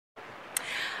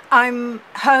I'm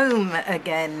home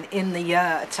again in the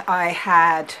yurt. I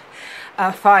had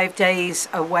 5 days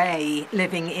away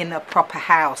living in a proper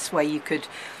house where you could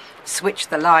switch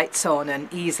the lights on and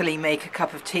easily make a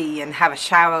cup of tea and have a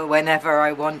shower whenever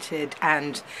I wanted,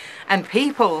 and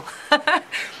people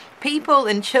people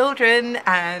and children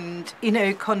and, you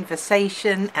know,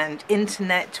 conversation and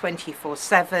internet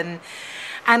 24/7.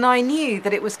 And I knew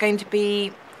that it was going to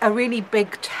be a really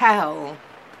big tell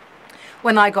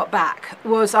when I got back.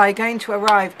 Was I going to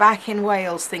arrive back in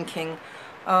Wales thinking,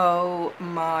 oh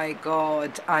my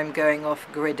God, I'm going off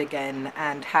grid again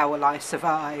and how will I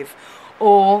survive?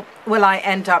 Or will I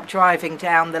end up driving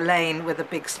down the lane with a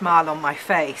big smile on my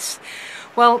face?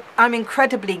 Well, I'm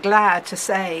incredibly glad to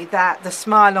say that the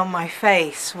smile on my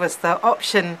face was the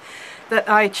option that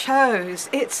I chose.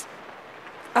 It's,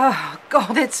 oh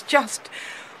God, it's just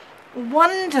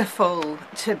wonderful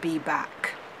to be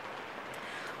back.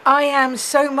 I am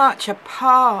so much a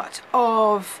part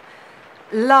of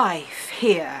life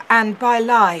here, and by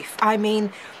life I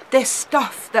mean this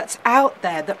stuff that's out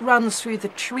there that runs through the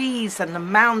trees and the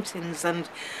mountains and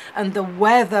the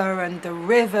weather and the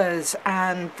rivers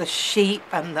and the sheep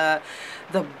and the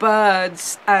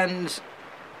birds and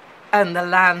the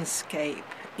landscape,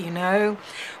 you know.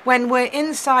 When we're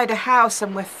inside a house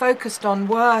and we're focused on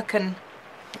work, and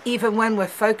even when we're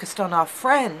focused on our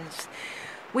friends,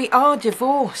 we are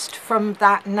divorced from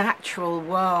that natural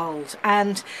world.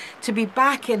 And to be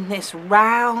back in this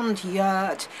round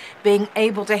yurt, being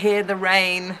able to hear the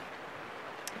rain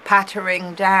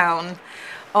pattering down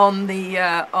on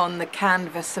the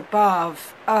canvas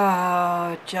above,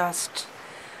 oh, just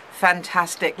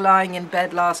fantastic. Lying in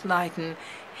bed last night and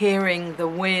hearing the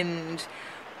wind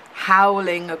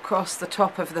howling across the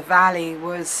top of the valley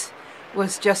was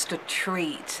just a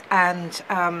treat. And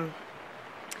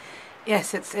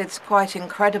yes, it's quite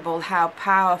incredible how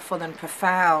powerful and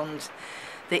profound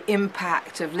the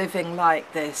impact of living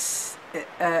like this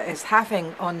is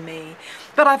having on me.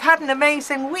 But I've had an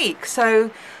amazing week. So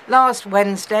last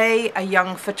Wednesday, a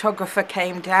young photographer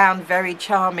came down, very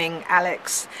charming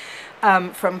Alex,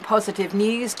 from Positive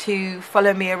News, to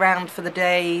follow me around for the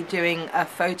day doing a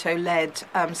photo-led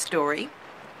story.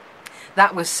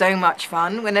 That was so much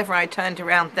fun. Whenever I turned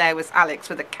around, there was Alex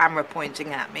with a camera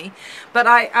pointing at me. But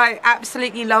I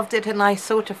absolutely loved it, and I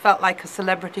sort of felt like a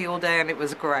celebrity all day, and it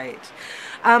was great.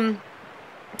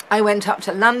 I went up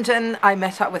to London. I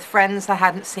met up with friends I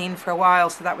hadn't seen for a while,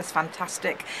 so that was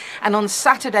fantastic. And on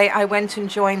Saturday, I went and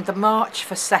joined the March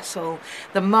for Cecil,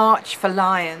 the March for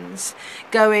Lions,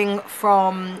 going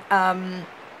from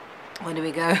where do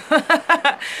we go?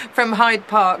 From Hyde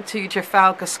Park to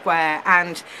Trafalgar Square,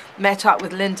 and met up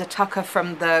with Linda Tucker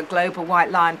from the Global White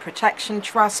Lion Protection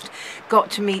Trust. Got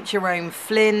to meet Jerome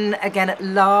Flynn again at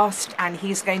last, and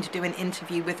he's going to do an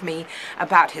interview with me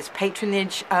about his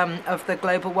patronage of the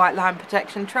Global White Lion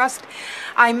Protection Trust.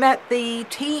 I met the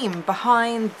team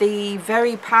behind the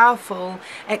very powerful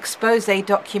expose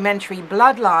documentary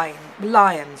Blood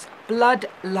Lions,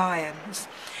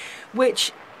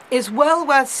 which is well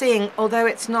worth seeing, although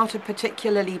it's not a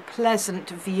particularly pleasant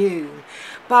view.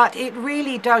 But it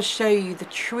really does show you the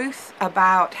truth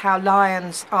about how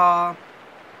lions are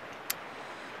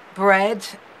bred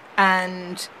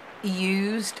and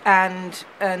used and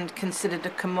considered a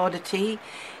commodity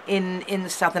in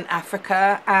southern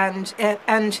Africa, and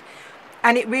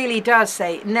it really does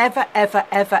say never ever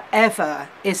ever ever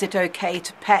is it okay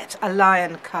to pet a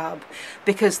lion cub,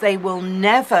 because they will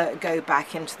never go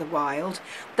back into the wild.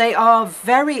 They are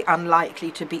very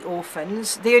unlikely to be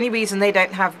orphans. The only reason they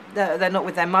don't have they're not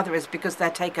with their mother is because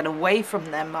they're taken away from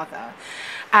their mother.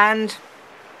 And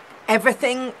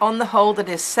everything on the whole that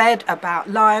is said about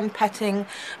lion petting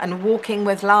and walking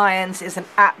with lions is an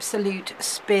absolute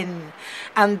spin.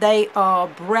 And they are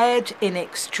bred in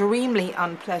extremely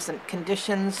unpleasant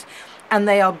conditions, and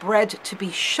they are bred to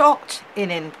be shot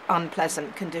in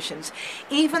unpleasant conditions.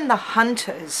 Even the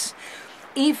hunters,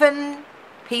 even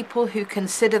people who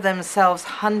consider themselves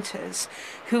hunters,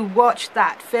 who watched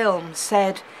that film,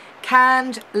 said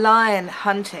canned lion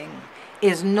hunting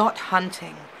is not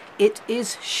hunting. It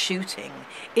is shooting.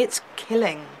 It's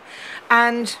killing.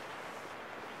 And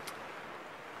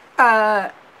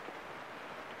I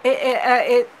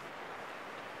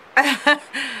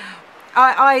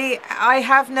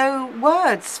have no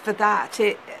words for that.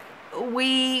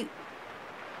 We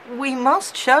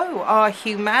must show our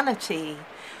humanity,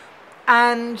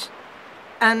 and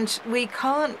we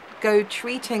can't go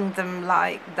treating them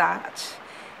like that.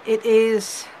 It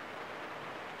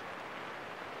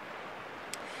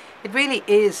really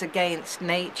is against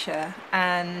nature.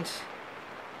 And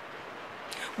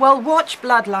Well, watch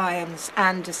Blood Lions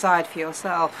and decide for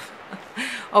yourself.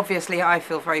 Obviously, I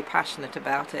feel very passionate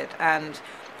about it, and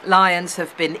lions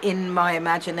have been in my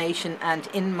imagination and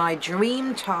in my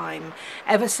dream time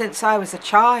ever since I was a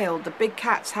child. The big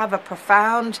cats have a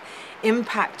profound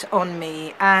impact on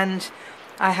me, and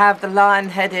I have the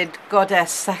lion-headed goddess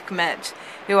Sekhmet,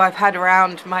 who I've had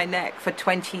around my neck for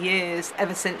 20 years,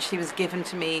 ever since she was given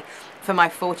to me for my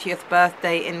 40th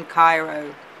birthday in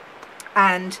Cairo.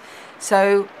 And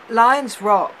so lions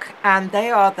rock, and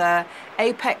they are the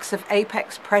apex of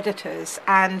apex predators,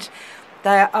 and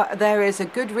there is a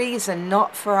good reason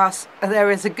for us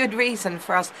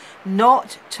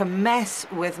not to mess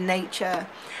with nature.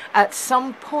 At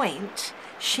some point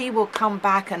she will come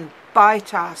back and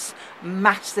bite us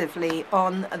massively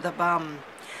on the bum,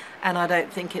 and I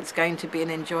don't think it's going to be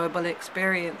an enjoyable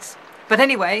experience. But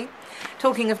anyway,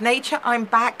 talking of nature, I'm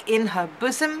back in her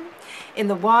bosom, in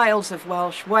the wilds of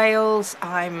Welsh Wales.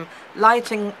 I'm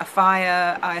lighting a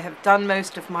fire. I have done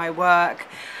most of my work,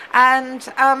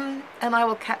 and I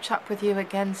will catch up with you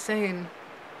again soon.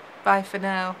 Bye for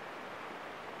now.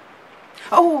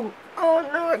 Oh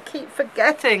no, I keep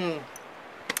forgetting.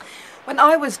 When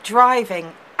I was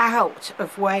driving out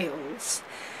of Wales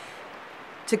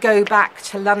to go back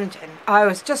to London, I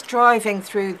was just driving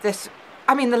through this,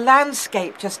 I mean, the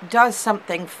landscape just does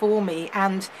something for me,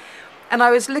 and I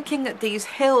was looking at these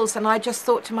hills, and I just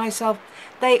thought to myself,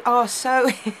 they are so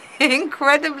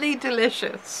incredibly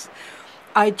delicious.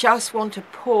 I just want to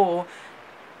pour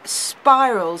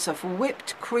spirals of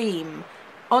whipped cream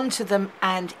onto them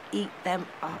and eat them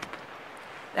up.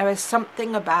 There is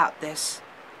something about this.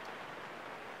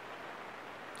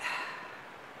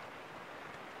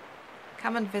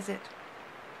 Come and visit.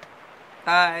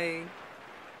 Bye.